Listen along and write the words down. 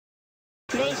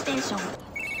attention.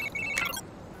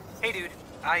 Hey dude,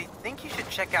 I think you should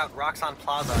check out Roxxon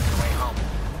Plaza on your way home.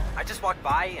 I just walked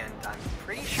by and I'm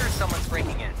pretty sure someone's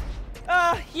breaking in.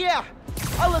 Yeah.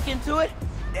 I'll look into it.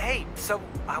 Hey, so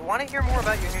I want to hear more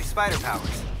about your new spider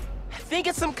powers. I think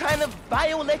it's some kind of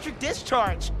bioelectric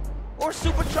discharge. Or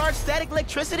supercharged static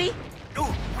electricity.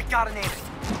 Ooh, we gotta name it.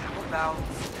 How about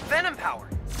Venom Power?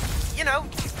 You know,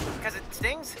 because it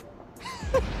stings.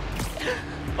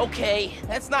 Okay,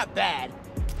 that's not bad.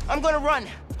 I'm gonna run.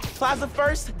 Plaza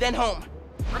first, then home.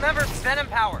 Remember, Venom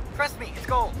Power. Trust me, it's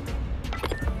gold.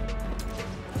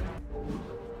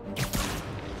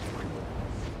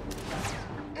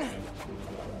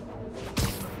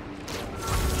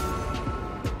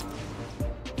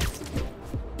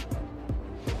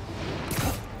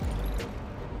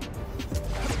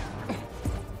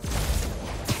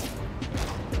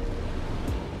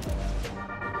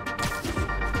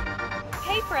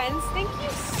 Friends, thank you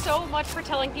so much for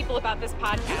telling people about this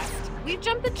podcast. We've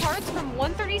jumped the charts from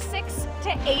 136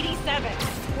 to 87.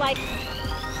 Like...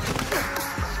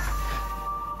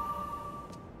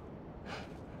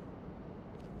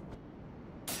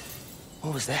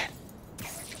 What was that?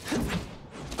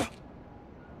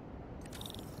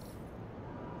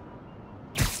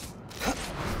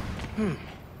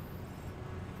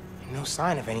 No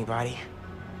sign of anybody.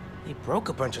 They broke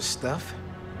a bunch of stuff.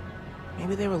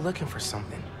 Maybe they were looking for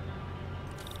something.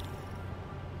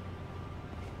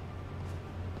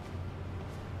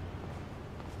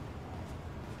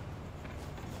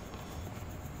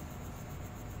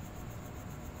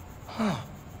 Huh.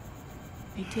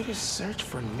 They did a search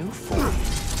for new form.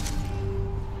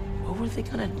 What were they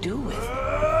gonna do with it?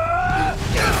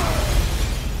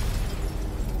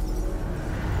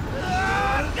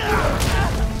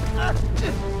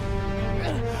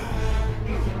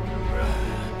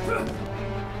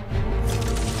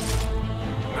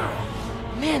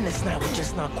 Man, this night will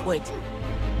just not quit.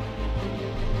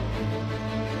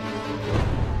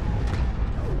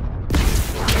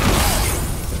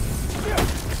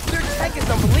 Their tech is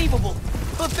unbelievable,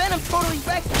 but Venom totally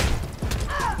wrecked it.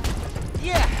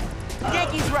 Yeah,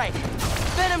 Yankee's right.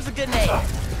 Venom's a good name.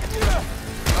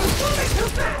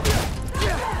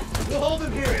 We'll hold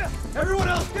him here. Everyone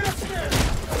else, get upstairs.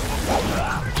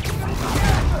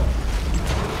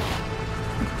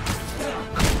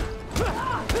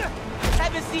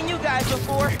 Haven't seen you guys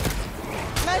before.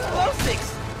 Nice glow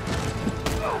sticks.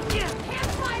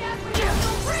 Can't fight us when you're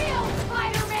the real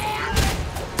Spider-Man!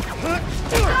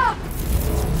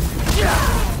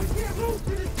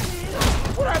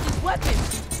 What are these weapons?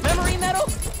 Memory metal?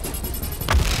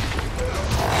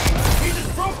 He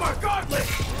just broke my gauntlet!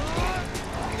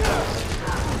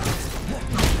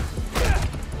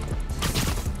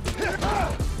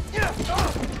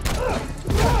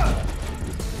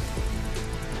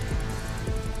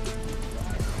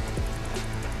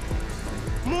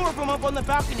 More of them up on the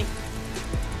balcony.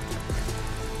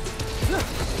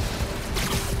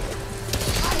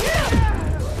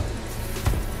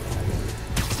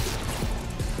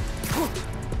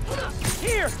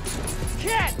 Here!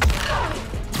 Cat!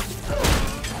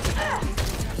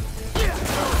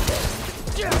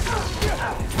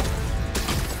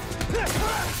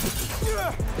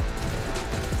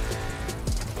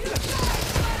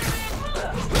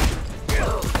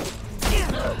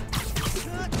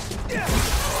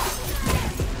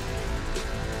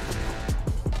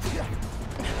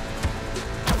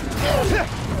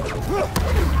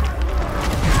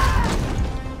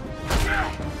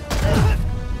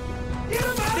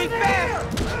 Stay fast!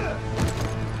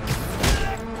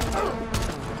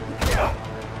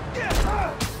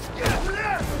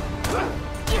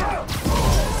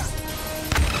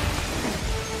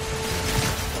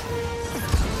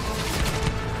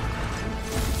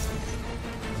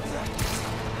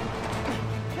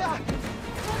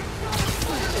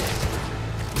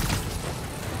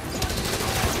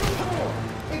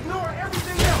 Ignore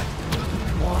everything else!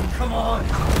 Come on!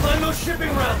 Find those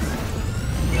shipping routes!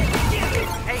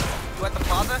 Hey, you at the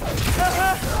plaza?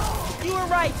 You were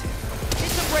right.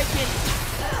 It's a break-in.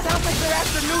 Sounds like they're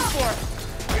after new form.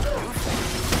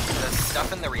 The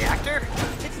stuff in the reactor?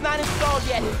 It's not installed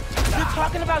yet. You're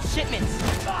talking about shipments.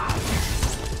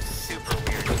 Super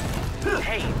weird.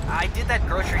 Hey, I did that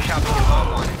grocery shopping your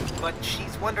mom wanted, but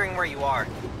she's wondering where you are.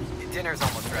 Dinner's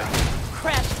almost ready.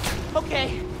 Crap.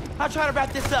 Okay. I'll try to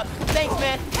wrap this up. Thanks,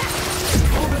 man.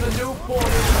 Moving the new form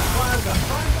into the plaza.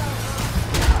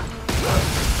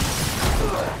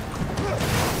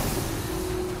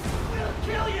 We'll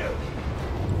kill you!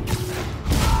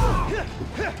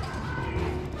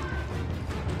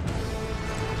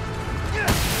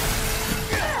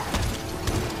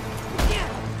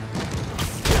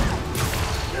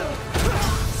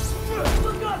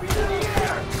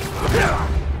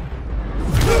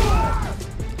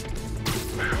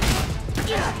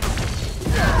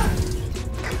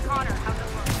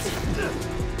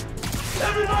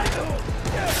 Everybody!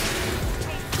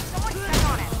 Hey, someone check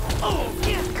on it. Oh!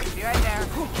 Be right there.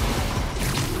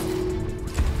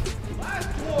 Last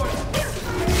warning!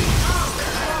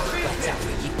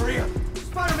 We're here.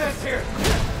 Spider-Man's here!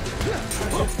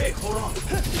 Okay, hold on.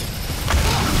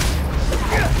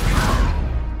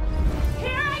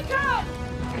 Here I come!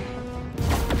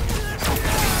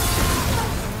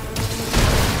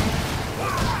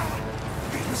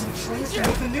 Using trains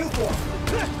with the new form.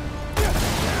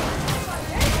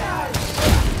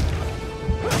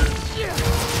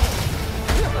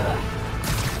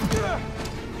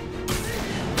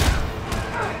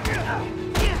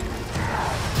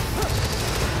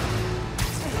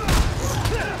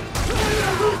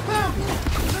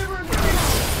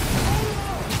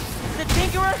 The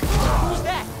Tinkerer? Who's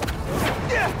that?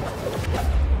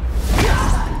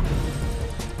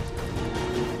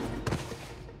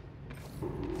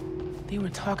 They were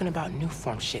talking about new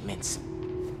form shipments.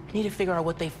 I need to figure out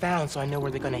what they found so I know where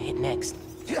they're gonna hit next.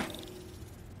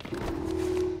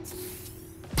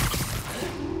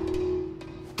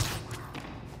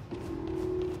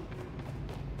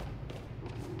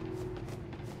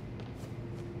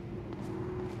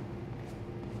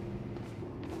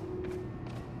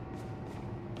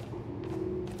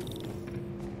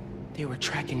 They were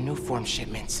tracking new form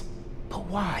shipments. But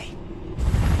why?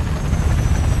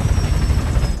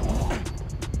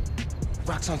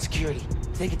 Rock's on security.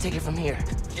 They can take it from here.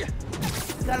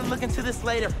 Gotta look into this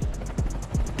later.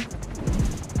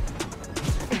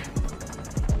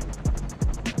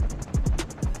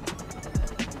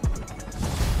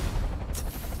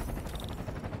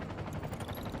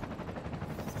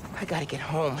 I gotta get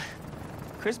home.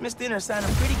 Christmas dinner's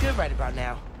sounding pretty good right about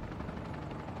now.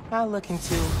 I'll look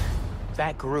into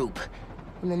that group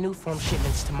and the new form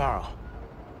shipments tomorrow.